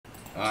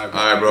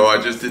Alright, bro,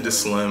 I just did the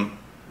Slim.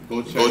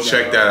 Go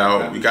check that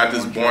out. We got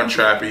this Born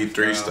Trappy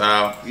 3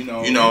 style. You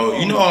know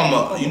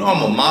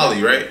I'm a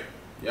Molly, right?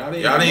 Y'all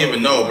didn't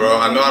even know, bro.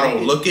 I know I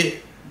don't look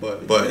it,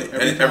 but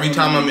every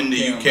time I'm in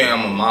the UK,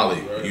 I'm a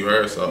Molly. You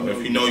heard? So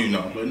if you know, you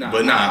know.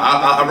 But nah,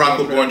 I rock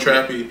with Born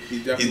Trappy.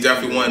 He's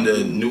definitely one of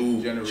the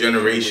new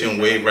generation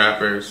wave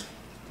rappers.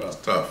 It's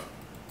tough.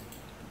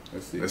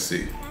 Let's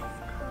see.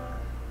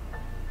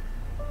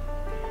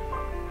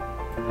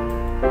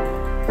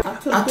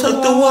 I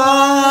took the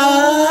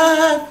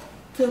wife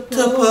to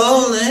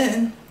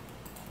Poland.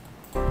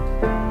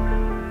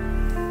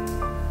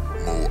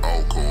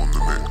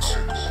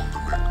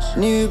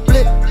 New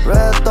blip,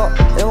 red dot,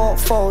 it won't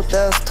fold,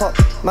 desktop.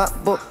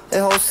 MacBook, it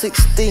holds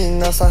 16,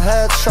 that's a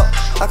headshot.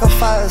 I can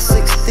fire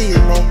 16,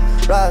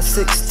 no, ride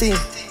 16,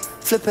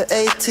 flip it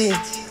 18,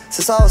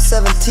 since I was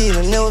 17,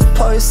 and it was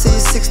policy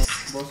 16.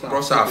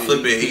 Bro, so I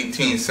flip it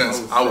 18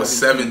 since I was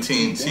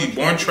 17. See,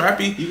 Born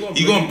Trappy,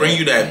 he gonna bring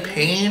you that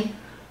pain,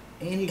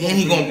 and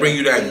he gonna bring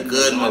you that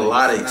good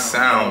melodic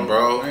sound,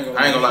 bro. I ain't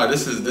gonna lie,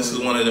 this is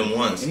one of them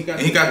ones.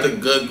 And he got the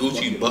good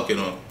Gucci bucket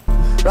on.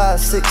 Ride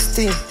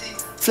 16.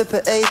 Flip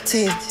it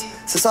 18,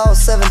 since I was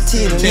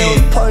 17, and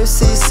it was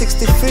policy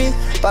 63.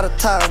 By the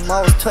time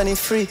I was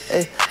 23,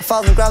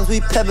 1,000 grams we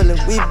pebbling,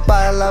 we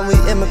buy a land, we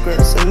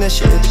immigrants,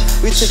 initiative.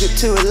 We took it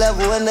to a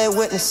level and they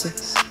witnessing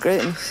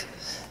greatness.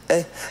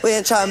 We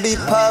ain't trying to be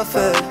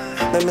perfect,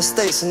 made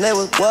mistakes and they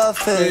was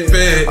worth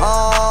it.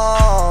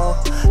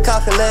 Oh,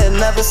 calculated,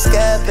 never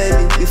scared,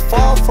 baby. We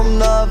fall from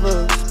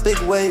nervous, big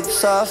wave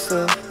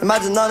surfing.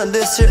 Imagine none of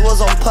this shit was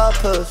on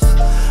purpose.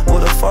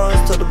 With the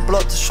foreigners to the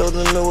block to show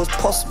them it was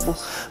possible.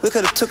 We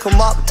could've took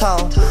them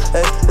uptown.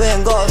 We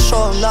ain't gotta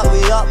show them that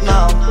we up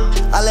now.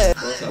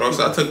 Bro,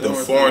 so I took the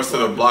foreigners to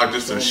the block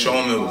just to show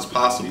them it was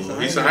possible.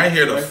 He said, I ain't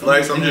here to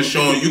flex, I'm just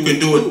showing you can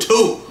do it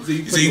too.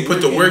 So you put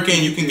the work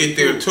in, you can get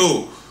there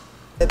too.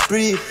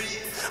 Breathe.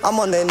 I'm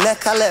on their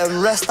neck, I let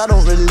them rest, I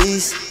don't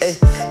release.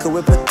 Could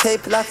whip a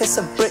tape like it's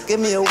a brick, give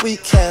me a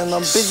weekend.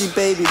 I'm busy,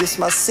 baby, this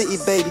my city,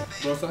 baby.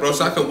 Bro,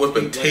 so I could whip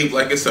a tape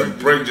like it's a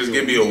brick, just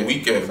give me a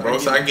weekend, bro.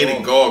 So I get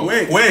it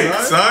going quick,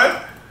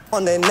 son.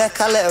 On their neck,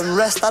 I let them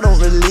rest, I don't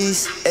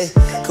release.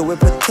 Could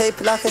whip a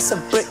tape like it's a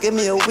brick, give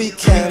me a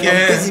weekend.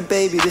 I'm busy,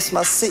 baby, this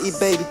my city,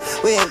 baby.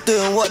 We ain't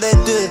doing what they're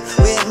doing,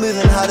 we ain't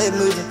moving how they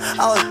moving.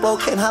 I was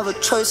broke, can't have a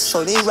choice,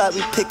 so they right,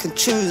 we pick and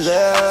choose.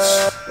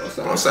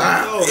 Bro, so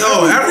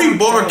yo, every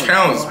bar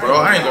counts, bro.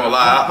 I ain't gonna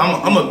lie,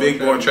 I'm a big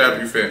Born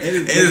Trappy fan.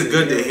 It is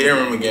good to hear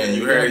him again.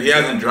 You heard he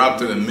hasn't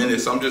dropped in a minute,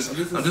 so I'm just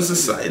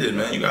excited,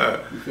 man.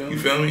 You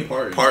feel me?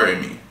 Pardon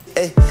me.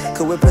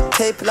 Could whip a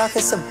tape like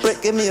it's a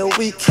brick, give me a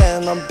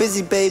weekend. I'm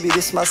busy, baby,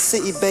 this my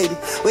city, baby.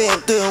 We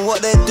ain't doing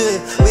what they're doing,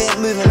 we ain't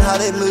moving how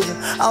they moving.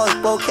 I was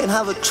broke, can't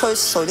have a choice,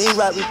 so they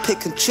right, we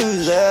pick and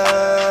choose.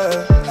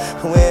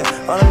 We ain't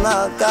running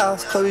out of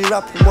gals, cause we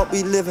rapping what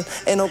we living.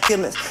 Ain't no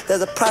gimmicks,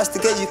 there's a price to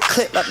get you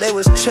clipped like they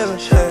was trimming.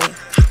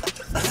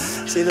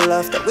 See the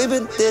life that we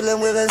been dealing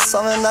with is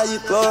something that you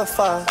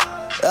glorify.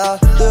 Yeah,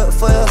 do it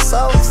for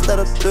yourself instead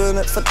of doing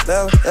it for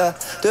them. Yeah,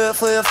 do it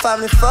for your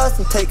family first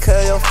and take care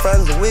of your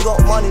friends. And we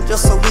got money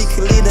just so we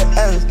can lead the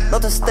ends,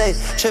 not to stay.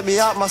 Trip me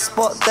out my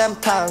spot them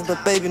times,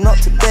 but baby, not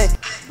today.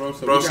 Bro,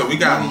 so we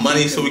got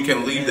money so we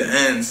can leave the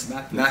ends,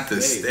 not to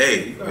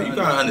stay. Bro, you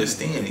gotta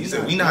understand. He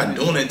said we not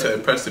doing it to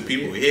impress the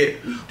people here.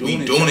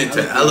 We doing it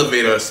to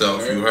elevate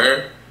ourselves. You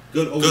heard?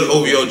 Good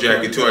OVO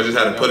jacket too. I just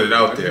had to put it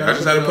out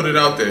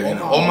there. And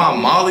all my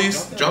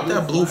mollies, drop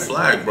that blue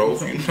flag, bro.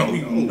 If you know,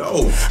 you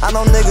know. I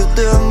know niggas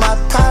doing my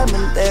time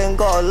and they ain't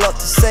got a lot to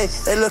say.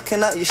 They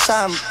looking at you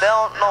shine, but they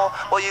don't know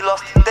what you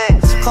lost today.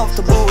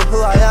 Comfortable with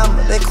who I am,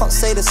 but they can't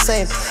say the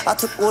same. I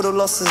took all the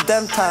losses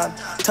them time,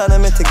 turn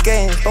them into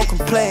gains. Don't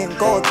complain,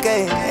 go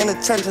again. In the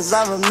trenches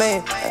I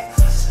remain.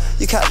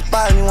 You catch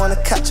bite and you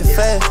wanna catch a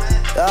fade.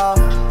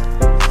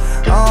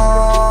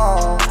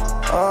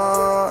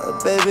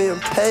 Baby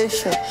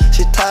impatient,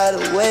 she tired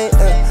of waiting.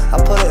 I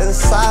put it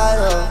inside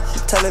her, she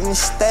telling me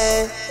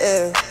stay.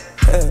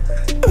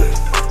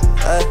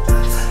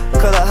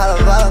 Could have had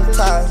a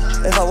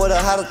Valentine if I would've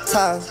had a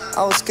time.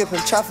 I was skipping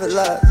traffic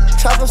light,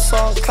 traffic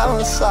song, come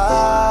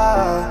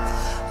inside.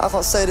 I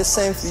can't say the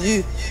same for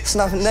you.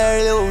 Snapping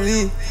every little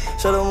V,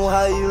 show them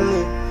how you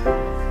live.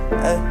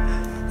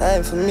 That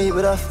ain't for me,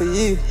 but that's for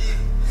you.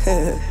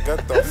 That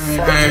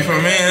ain't for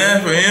me,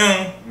 that's for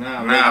him.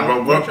 Nah,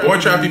 bro. Born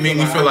Trappy make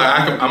me feel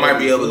like I might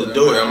be able to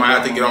do it. I might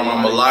have to get on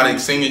my melodic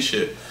singing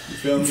shit.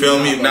 You feel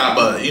me? Nah,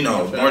 but you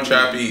know, Born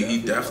Trappy,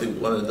 he definitely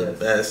one of the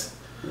best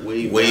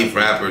wave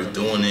rappers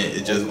doing it.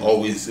 It just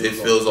always, it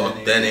feels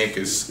authentic.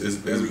 It's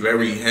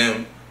very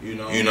him. You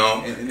know,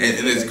 and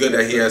it's good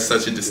that he has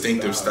such a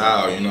distinctive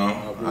style. You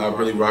know, I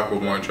really rock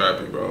with Born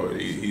Trappy, bro.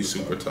 He's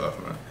super tough,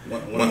 man.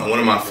 One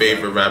of my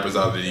favorite rappers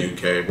out of the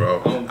UK,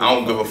 bro. I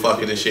don't give a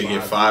fuck if this shit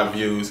get 5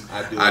 views.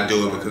 I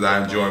do it because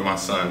I enjoy my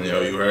son.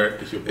 Yo, you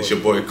heard? It's your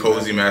boy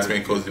Cozy,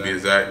 Maskman Cozy to be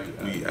exact.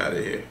 We out of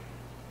here.